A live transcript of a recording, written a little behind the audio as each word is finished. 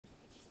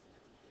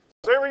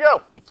So here we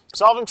go.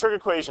 Solving trig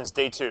equations,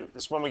 day 2.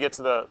 This is when we get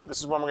to the. This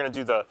is when we're going to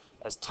do the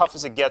as tough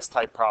as it gets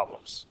type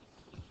problems.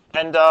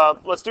 And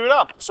let's do it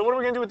up. So what are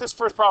we going to do with this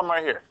first problem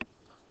right here?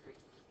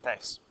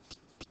 Thanks.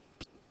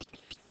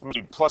 We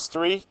need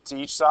 +3 to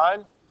each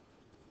side.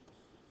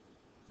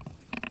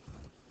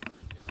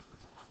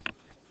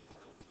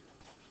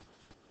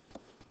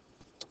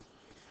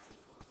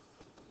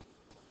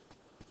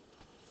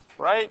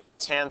 Right?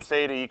 Tan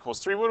theta equals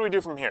 3. What do we do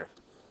from here?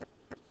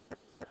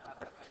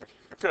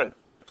 Good.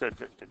 Good.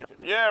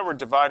 Yeah, we're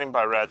dividing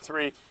by rad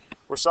 3.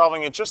 We're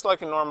solving it just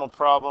like a normal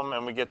problem,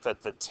 and we get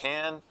that the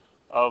tan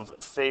of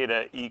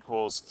theta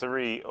equals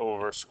 3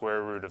 over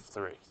square root of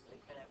 3.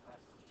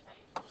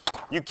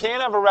 You can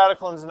have a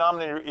radical in the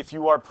denominator if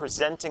you are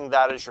presenting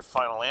that as your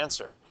final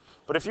answer.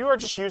 But if you are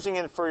just using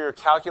it for your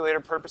calculator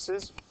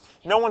purposes,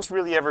 no one's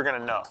really ever going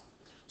to know.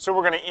 So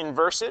we're going to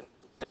inverse it.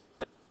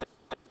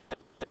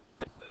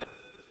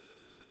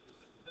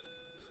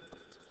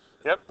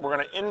 Yep, we're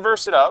going to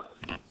inverse it up.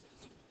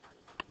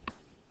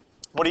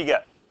 What do you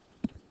get?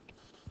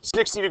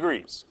 60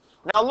 degrees.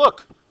 Now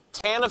look,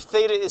 tan of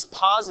theta is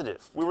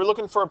positive. We were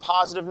looking for a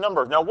positive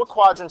number. Now what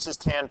quadrants is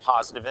tan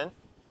positive in?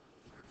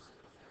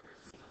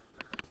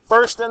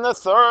 First and the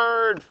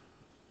third.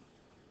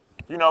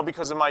 You know,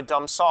 because of my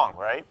dumb song,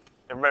 right?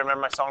 Everybody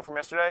remember my song from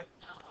yesterday?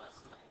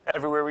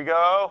 Everywhere we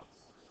go,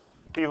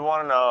 people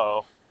want to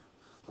know,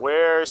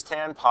 where's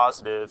tan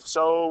positive?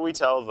 So we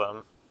tell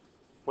them,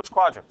 which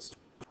quadrants?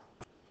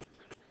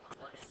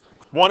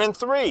 1 and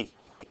 3.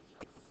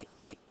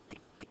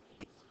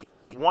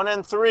 1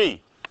 and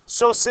 3.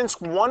 So since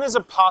 1 is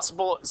a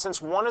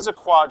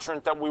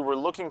quadrant that we were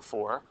looking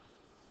for,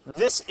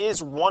 this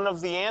is one of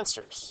the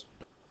answers.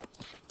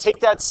 Take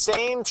that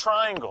same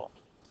triangle,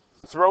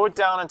 throw it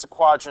down into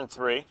quadrant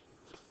 3,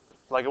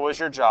 like it was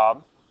your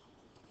job,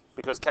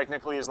 because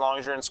technically as long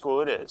as you're in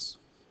school it is.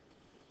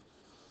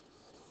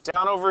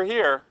 Down over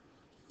here,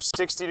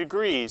 60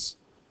 degrees,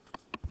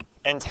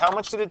 and how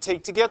much did it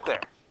take to get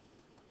there?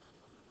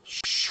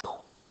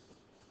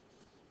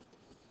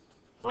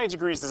 How many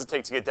degrees does it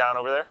take to get down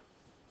over there?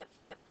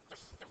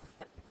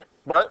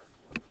 What?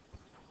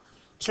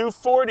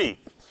 240.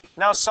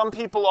 Now, some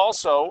people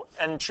also,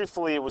 and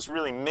truthfully it was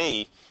really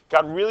me,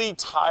 got really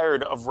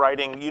tired of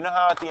writing. You know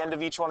how at the end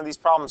of each one of these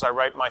problems I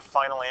write my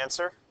final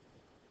answer?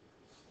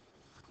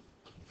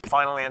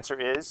 Final answer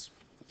is?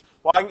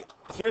 Well,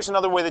 here's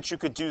another way that you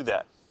could do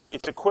that.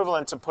 It's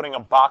equivalent to putting a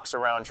box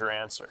around your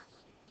answer.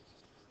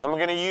 I'm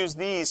going to use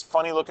these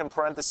funny-looking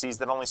parentheses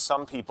that only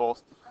some people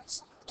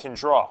can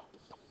draw.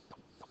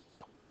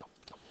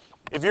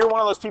 If you're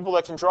one of those people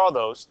that can draw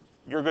those,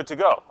 you're good to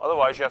go.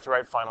 Otherwise, you have to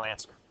write final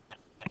answer.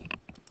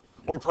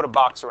 Or put a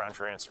box around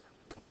your answer.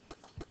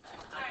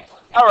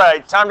 All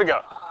right, time to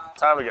go.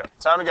 Time to go.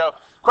 Time to go.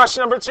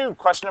 Question number 2.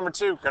 Question number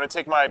 2. Going to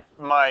take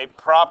my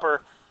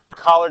proper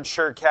collared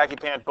shirt, khaki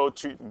pant,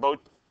 boat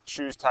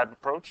shoes type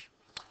approach.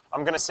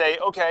 I'm going to say,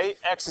 okay,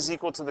 x is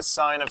equal to the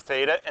sine of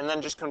theta, and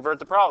then just convert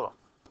the problem.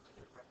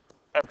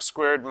 X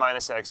squared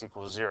minus x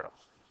equals 0.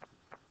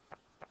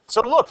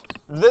 So look,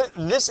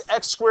 this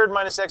x squared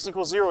minus x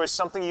equals 0 is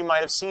something you might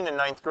have seen in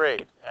 9th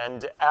grade.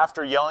 And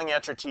after yelling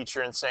at your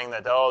teacher and saying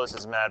that, oh, this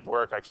is mad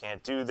work, I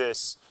can't do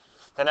this,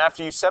 then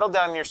after you settled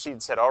down in your seat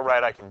and said, all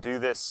right, I can do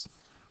this,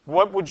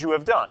 what would you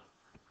have done?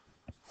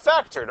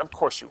 Factored, of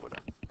course you would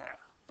have. Yeah.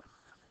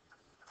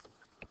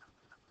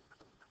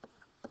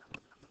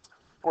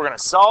 We're going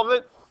to solve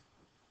it.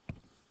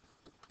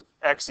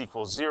 X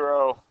equals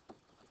 0.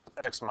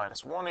 X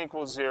minus 1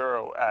 equals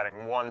 0,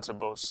 adding 1 to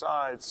both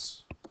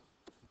sides.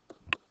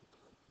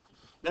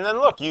 And then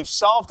look, you've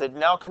solved it.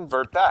 Now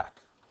convert back.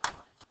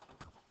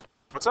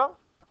 What's up?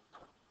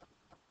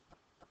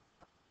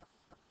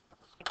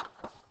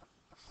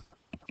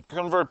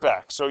 Convert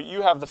back. So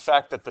you have the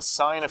fact that the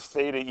sine of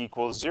theta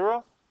equals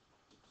 0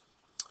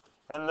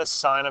 and the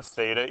sine of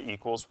theta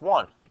equals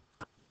 1.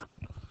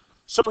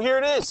 So here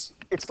it is.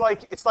 It's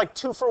like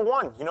 2 for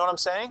 1. You know what I'm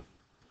saying?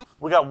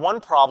 We got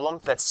one problem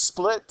that's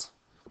split,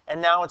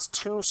 and now it's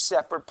 2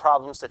 separate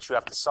problems that you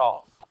have to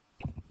solve.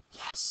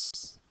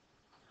 Yes.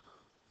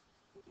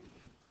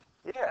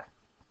 Yeah.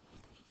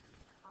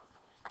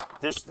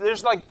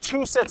 There's like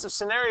 2 sets of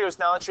scenarios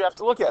now that you have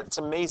to look at. It's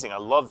amazing. I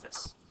love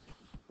this.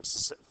 This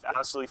is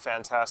absolutely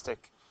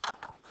fantastic.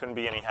 Couldn't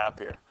be any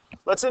happier.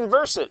 Let's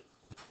inverse it.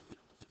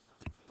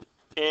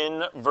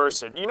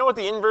 Inverse it. You know what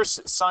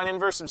the sine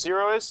inverse of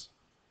 0 is?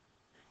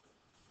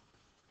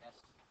 Yes.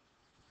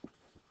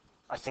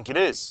 I think it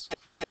is.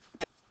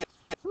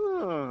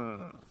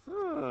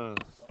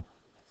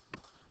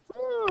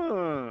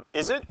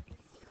 Is it?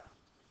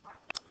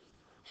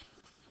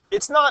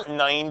 It's not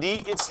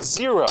 90, it's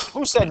 0.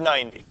 Who said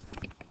 90?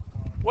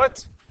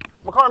 What?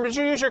 McCarm, did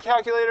you use your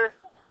calculator?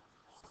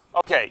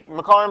 Okay,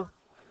 McCarm,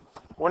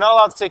 we're not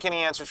allowed to take any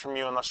answers from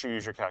you unless you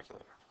use your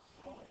calculator.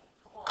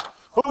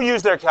 Who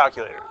used their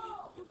calculator?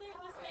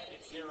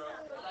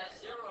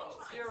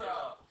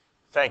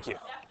 Thank you.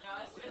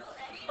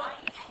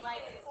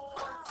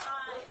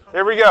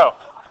 Here we go.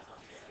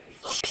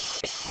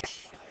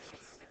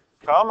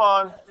 Come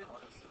on.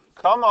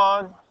 Come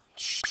on.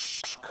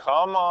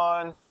 Come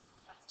on.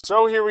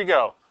 So here we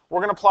go.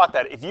 We're going to plot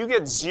that. If you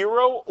get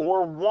 0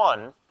 or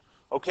 1,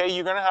 okay,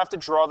 you're going to have to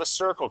draw the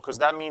circle because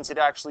that means it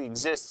actually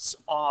exists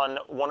on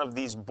one of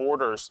these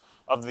borders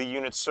of the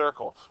unit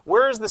circle.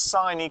 Where is the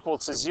sign equal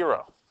to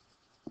 0?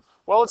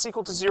 Well, it's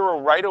equal to 0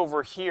 right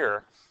over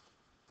here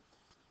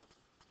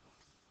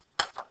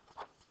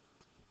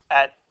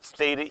at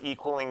theta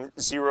equaling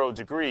 0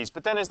 degrees.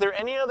 But then is there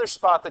any other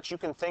spot that you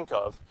can think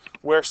of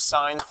where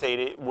sine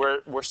theta,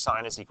 where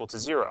sine is equal to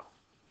 0?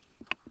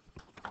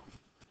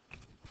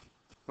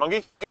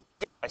 Mungie?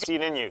 I see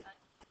it in you.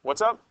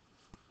 What's up?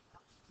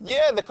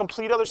 Yeah, the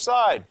complete other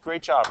side.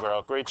 Great job,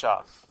 girl. Great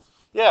job.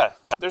 Yeah,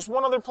 there's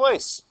one other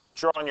place.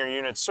 Draw on your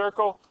unit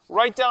circle,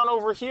 right down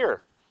over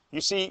here.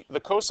 You see, the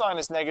cosine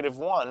is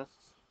 -1,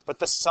 but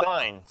the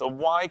sine, the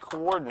y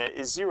coordinate,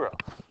 is 0.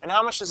 And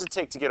how much does it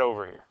take to get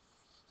over here?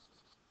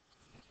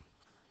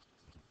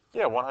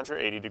 Yeah,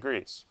 180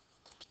 degrees.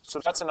 So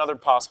that's another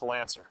possible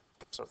answer.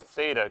 So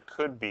theta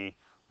could be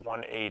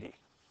 180.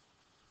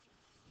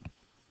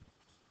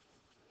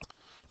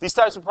 These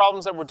types of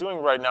problems that we're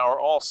doing right now are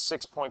all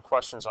 6-point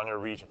questions on your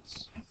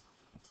regions.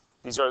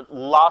 These are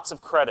lots of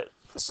credit.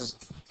 This is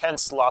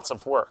hence lots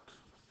of work.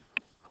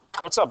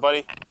 What's up,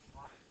 buddy?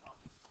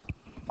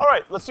 All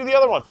right, let's do the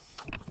other one.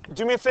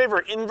 Do me a favor,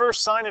 inverse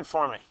sine it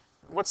for me.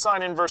 What's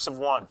sine inverse of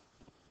 1?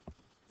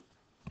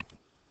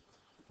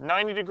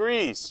 90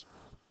 degrees.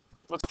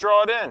 Let's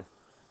draw it in.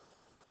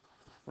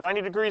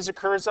 90 degrees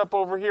occurs up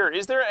over here.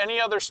 Is there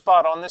any other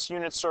spot on this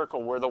unit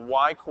circle where the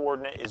y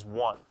coordinate is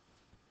 1?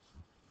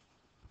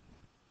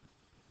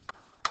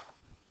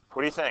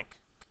 What do you think?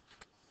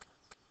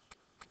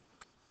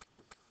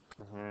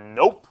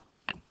 Nope.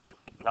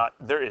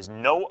 There is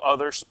no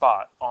other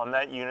spot on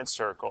that unit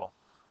circle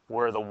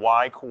where the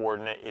y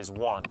coordinate is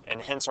 1.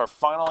 And hence our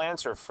final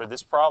answer for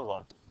this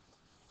problem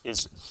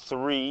is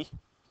 3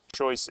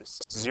 choices.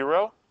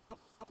 0,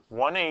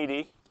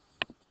 180,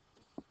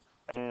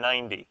 and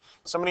 90.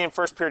 Somebody in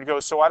first period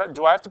goes, so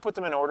do I have to put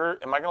them in order?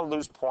 Am I going to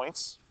lose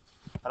points?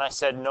 And I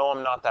said, no,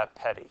 I'm not that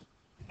petty.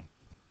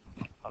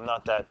 I'm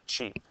not that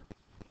cheap.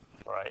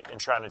 Right, and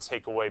trying to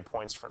take away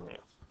points from you.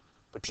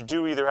 But you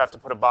do either have to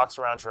put a box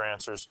around your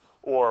answers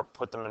or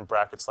put them in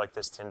brackets like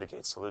this to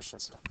indicate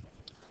solutions.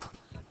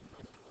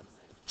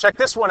 Check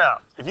this one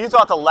out. If you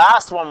thought the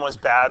last one was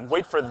bad,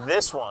 wait for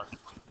this one.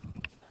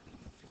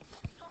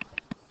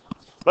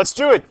 Let's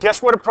do it.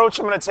 Guess what approach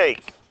I'm going to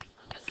take?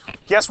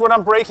 Guess what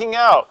I'm breaking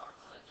out?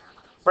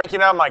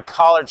 Breaking out my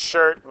collared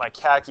shirt, my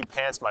khaki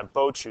pants, my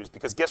boat shoes,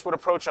 because guess what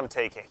approach I'm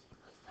taking?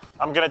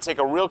 I'm going to take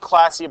a real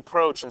classy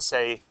approach and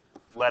say,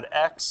 let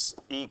x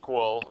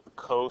equal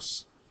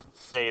cos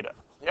theta.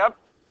 Yep.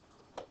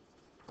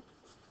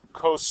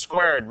 Cos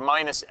squared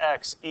minus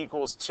x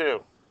equals 2.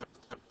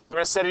 We're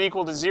going to set it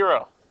equal to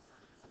 0.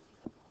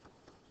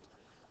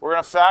 We're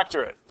going to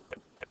factor it.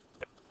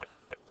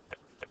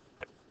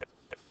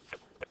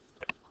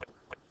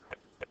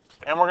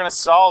 And we're going to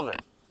solve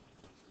it.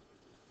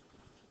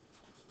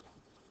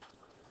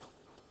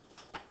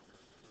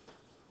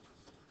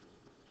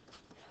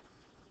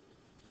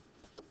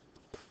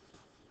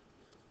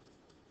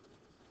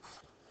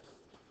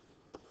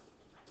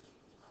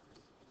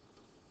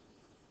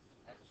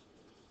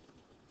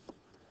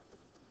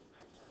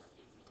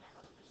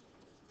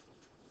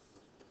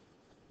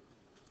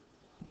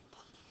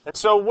 And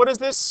so what is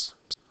this?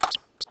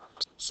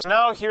 So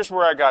now here's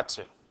where I got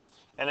to.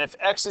 And if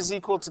x is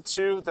equal to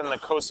 2, then the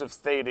cos of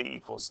theta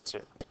equals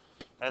 2.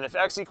 And if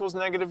x equals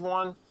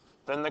 -1,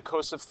 then the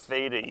cos of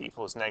theta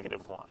equals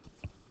 -1.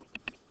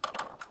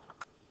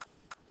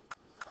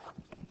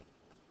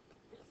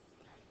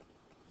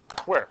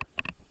 Where?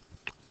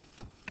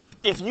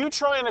 If you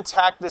try and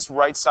attack this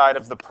right side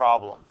of the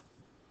problem,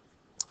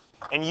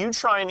 and you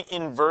try and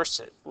inverse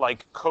it,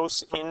 like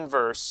cos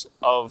inverse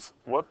of,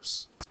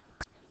 whoops,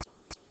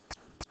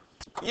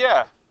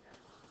 yeah,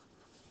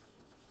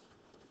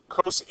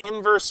 cos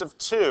inverse of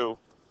 2,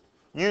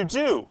 you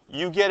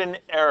get an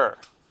error.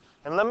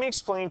 And let me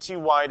explain to you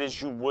why it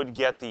is you would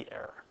get the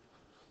error.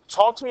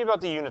 Talk to me about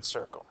the unit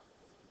circle.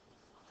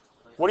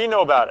 What do you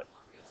know about it?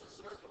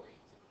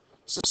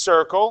 It's a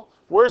circle.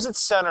 Where's it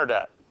centered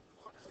at?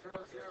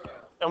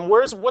 And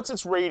what's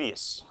its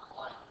radius?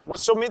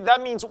 So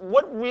that means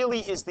what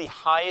really is the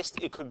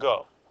highest it could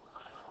go?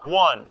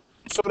 1.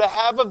 So to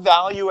have a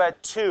value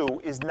at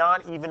 2 is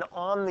not even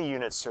on the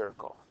unit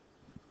circle.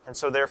 And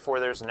so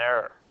therefore there's an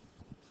error.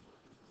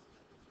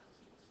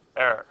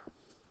 Error.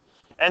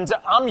 And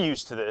I'm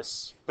used to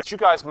this, but you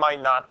guys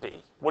might not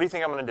be. What do you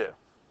think I'm going to do?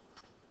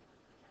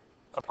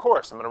 Of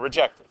course, I'm going to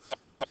reject it.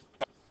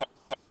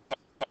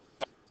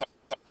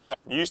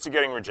 I'm used to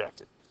getting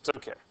rejected. It's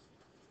okay.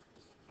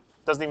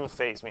 Doesn't even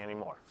faze me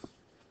anymore.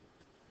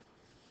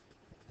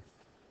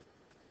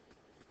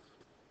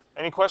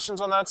 Any questions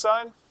on that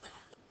side?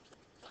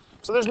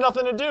 So there's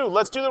nothing to do.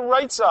 Let's do the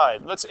right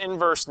side. Let's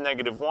inverse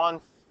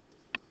 -1.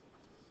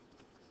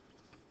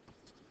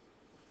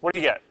 What do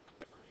you get?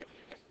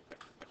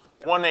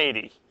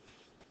 180.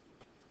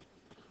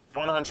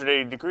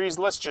 180 degrees.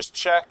 Let's just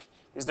check.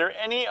 Is there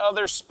any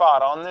other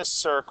spot on this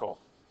circle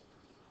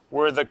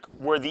where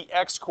the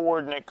x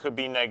coordinate could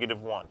be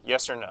 -1?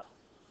 Yes or no?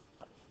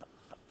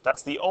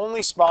 That's the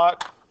only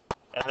spot,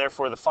 and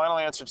therefore the final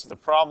answer to the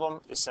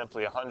problem is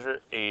simply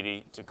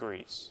 180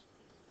 degrees.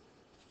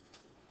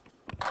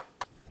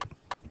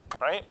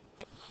 Right?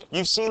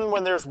 You've seen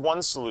when there's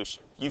one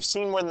solution. You've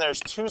seen when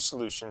there's two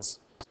solutions.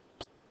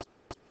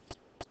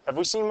 Have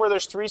we seen where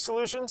there's three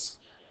solutions?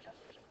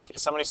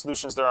 Guess how many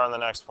solutions there are on the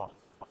next one?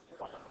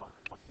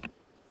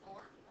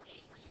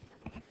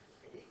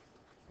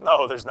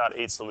 No, there's not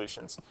 8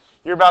 solutions.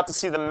 You're about to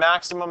see the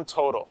maximum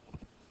total.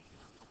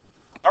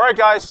 All right,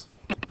 guys,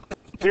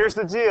 here's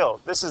the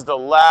deal. This is the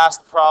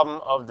last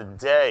problem of the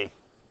day.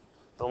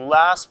 The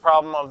last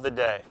problem of the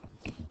day.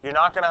 You're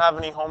not going to have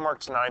any homework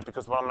tonight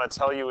because what I'm going to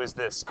tell you is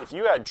this. If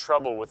you had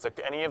trouble with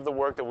any of the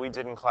work that we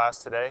did in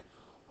class today,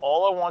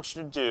 all I want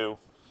you to do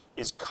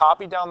is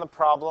copy down the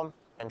problem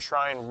and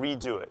try and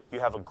redo it. You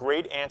have a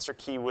great answer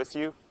key with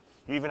you.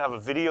 You even have a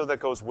video that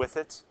goes with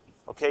it.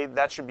 Okay,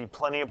 that should be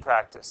plenty of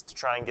practice to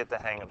try and get the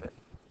hang of it.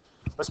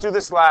 Let's do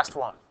this last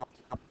one.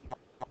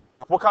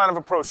 What kind of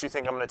approach do you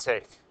think I'm going to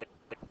take?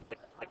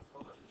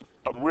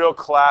 A real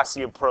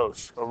classy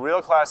approach. A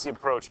real classy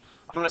approach.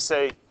 I'm going to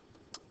say,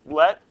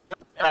 let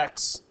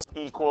x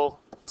equal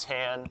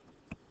tan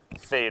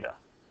theta.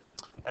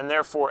 And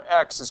therefore,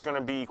 x is going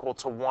to be equal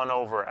to 1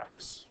 over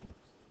x.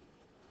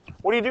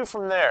 What do you do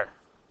from there?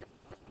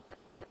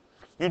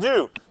 You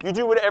do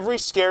what every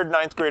scared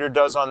 9th grader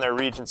does on their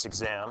Regents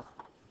exam.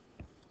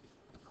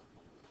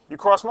 You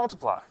cross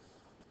multiply.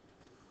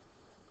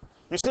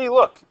 You see,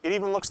 look, it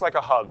even looks like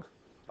a hug.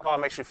 Oh, it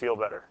makes you feel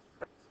better.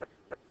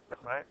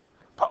 Right?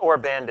 Or a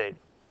Band-Aid.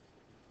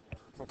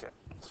 Okay.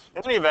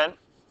 In any event,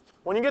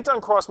 when you get done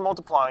cross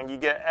multiplying, you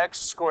get x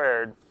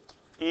squared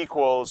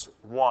equals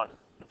 1.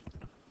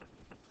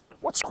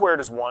 What squared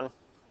is 1?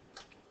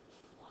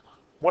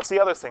 What's the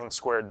other thing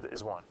squared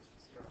is 1?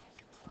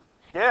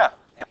 Yeah.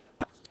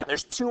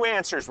 There's 2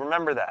 answers,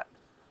 remember that.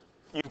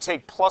 You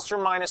take plus or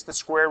minus the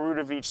square root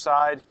of each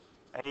side,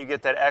 and you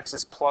get that x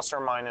is plus or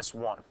minus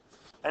 1.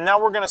 And now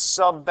we're going to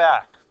sub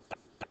back.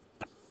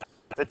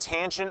 The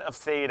tangent of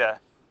theta,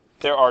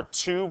 there are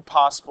 2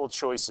 possible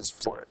choices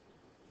for it.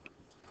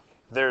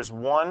 There's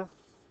 1,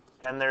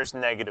 and there's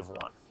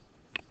 -1.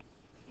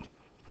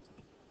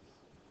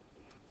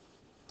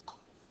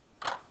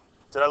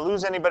 Did I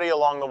lose anybody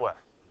along the way?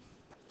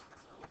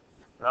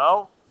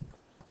 No?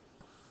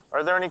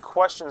 Are there any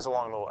questions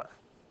along the way?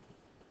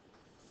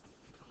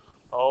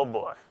 Oh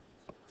boy.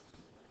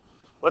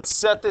 Let's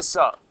set this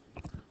up.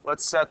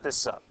 Let's set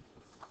this up.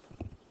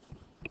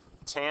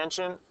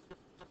 Tangent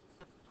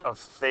of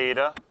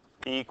theta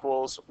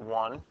equals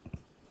 1.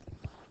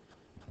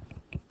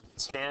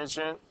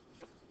 Tangent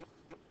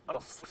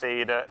of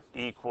theta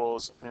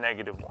equals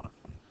 -1.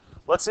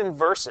 Let's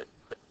inverse it.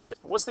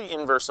 What's the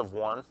inverse of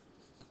 1?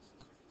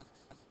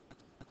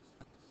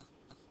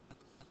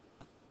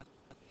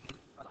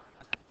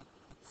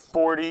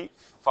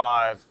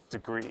 45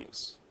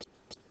 degrees.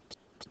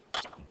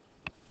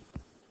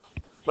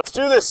 Let's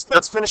do this.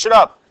 Let's finish it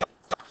up.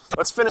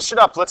 Let's finish it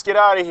up. Let's get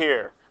out of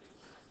here.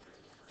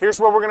 Here's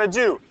what we're going to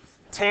do.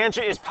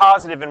 Tangent is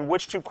positive in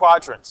which 2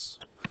 quadrants?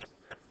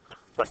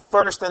 The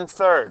first and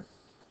third.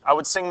 I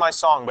would sing my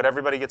song, but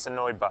everybody gets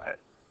annoyed by it.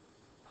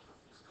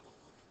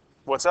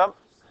 What's up?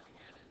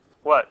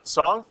 What?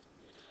 Song?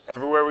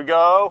 Everywhere we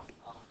go,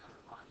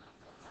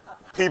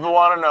 people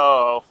want to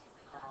know,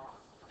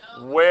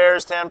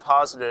 where's tan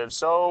positive?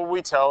 So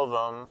we tell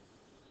them.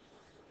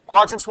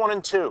 Quadrants 1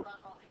 and 2.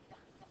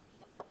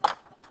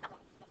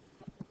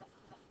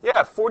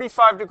 Yeah,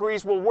 45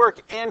 degrees will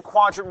work, and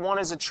quadrant 1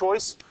 is a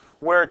choice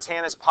where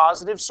tan is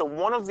positive. So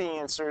one of the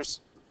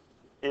answers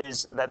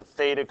is that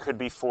theta could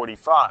be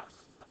 45.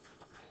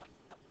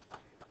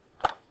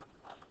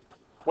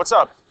 What's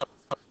up?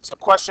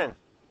 Question.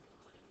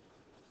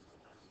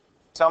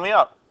 Tell me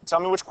up. Tell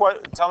me what's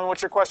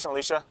your question,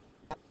 Alicia.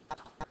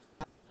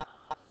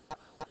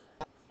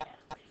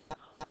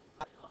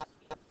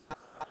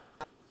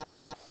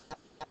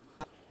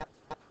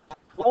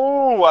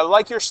 Ooh, I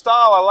like your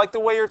style. I like the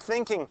way you're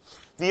thinking.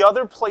 The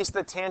other place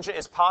that tangent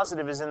is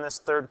positive is in this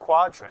third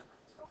quadrant.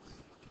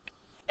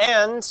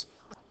 And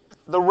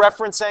the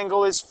reference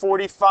angle is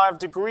 45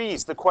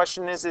 degrees. The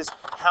question is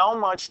how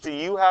much do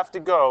you have to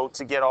go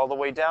to get all the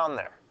way down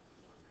there?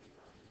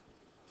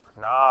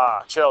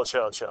 Nah, chill.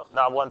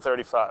 Not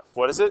 135.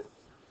 What is it?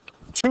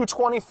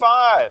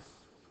 225.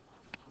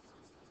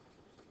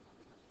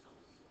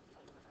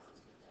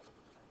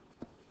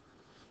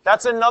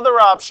 That's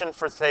another option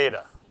for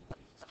theta.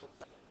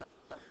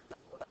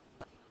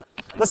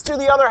 Let's do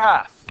the other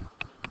half.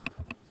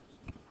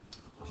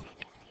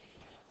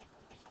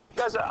 You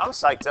guys, I'm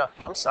psyched up.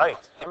 I'm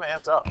psyched. I'm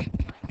amped up.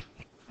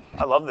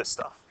 I love this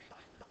stuff.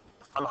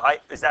 I'm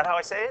hyped. Is that how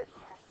I say it?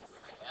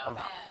 I'm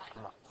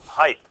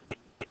hyped.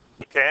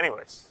 Okay,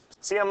 anyways.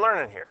 See, I'm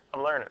learning here.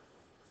 I'm learning.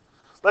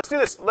 Let's do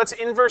this. Let's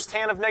inverse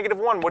tan of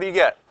 -1. What do you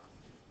get?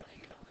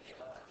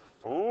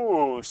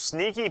 Ooh,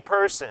 sneaky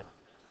person.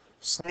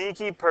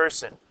 Sneaky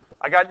person.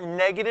 I got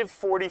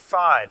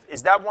 -45.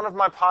 Is that one of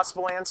my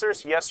possible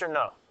answers? Yes or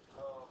no?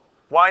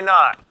 Why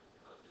not?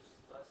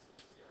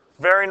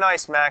 Very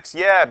nice, Max.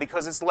 Yeah,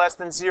 because it's less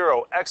than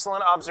 0.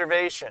 Excellent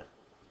observation.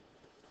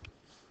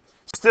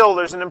 Still,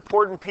 there's an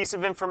important piece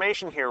of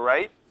information here,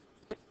 right?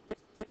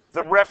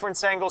 The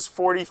reference angle's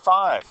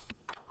 45.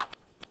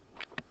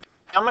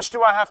 How much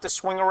do I have to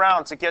swing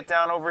around to get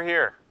down over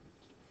here?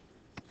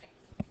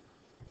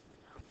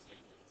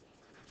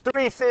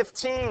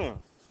 315.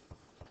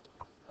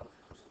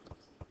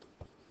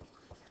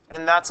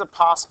 And that's a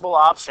possible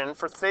option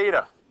for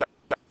theta.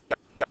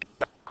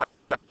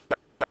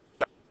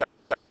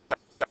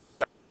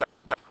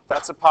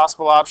 That's a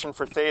possible option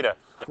for theta.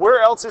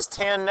 Where else is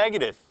tan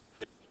negative?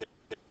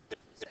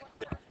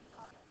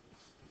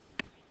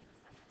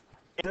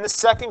 In the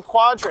second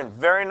quadrant.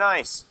 Very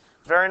nice.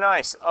 Very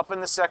nice. Up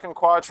in the second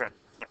quadrant.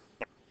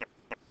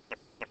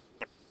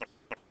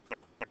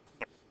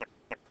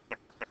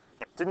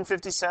 Didn't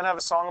 50 Cent have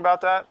a song about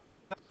that?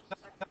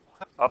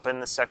 Up in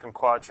the second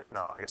quadrant.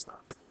 No, I guess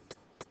not.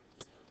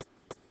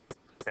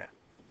 Okay.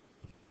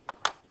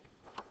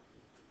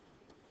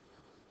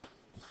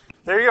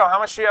 There you go. How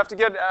much do you have to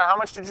get? How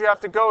much did you have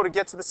to go to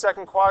get to the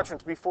second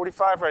quadrant to be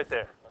 45 right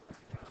there?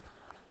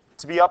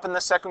 To be up in the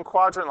second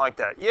quadrant like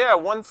that. Yeah,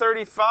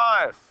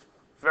 135.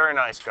 Very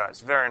nice, guys.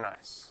 Very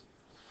nice.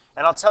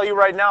 And I'll tell you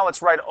right now,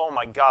 let's write, oh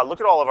my God, look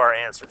at all of our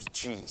answers.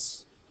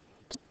 Jeez.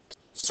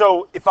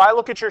 So if I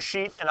look at your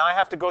sheet and I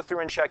have to go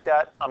through and check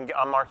that, I'm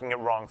marking it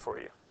wrong for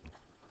you.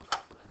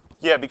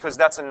 Yeah, because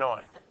that's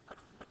annoying.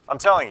 I'm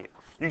telling you.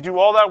 You do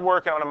all that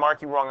work, and I'm going to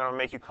mark you wrong, and I'm going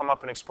to make you come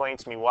up and explain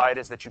to me why it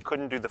is that you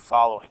couldn't do the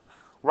following.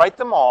 Write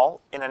them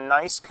all in a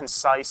nice,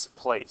 concise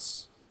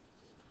place.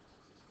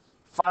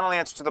 Final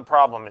answer to the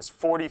problem is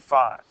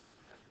 45,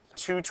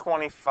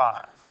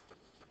 225,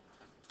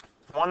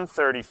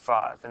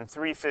 135, and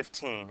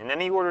 315, in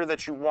any order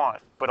that you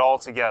want, but all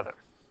together.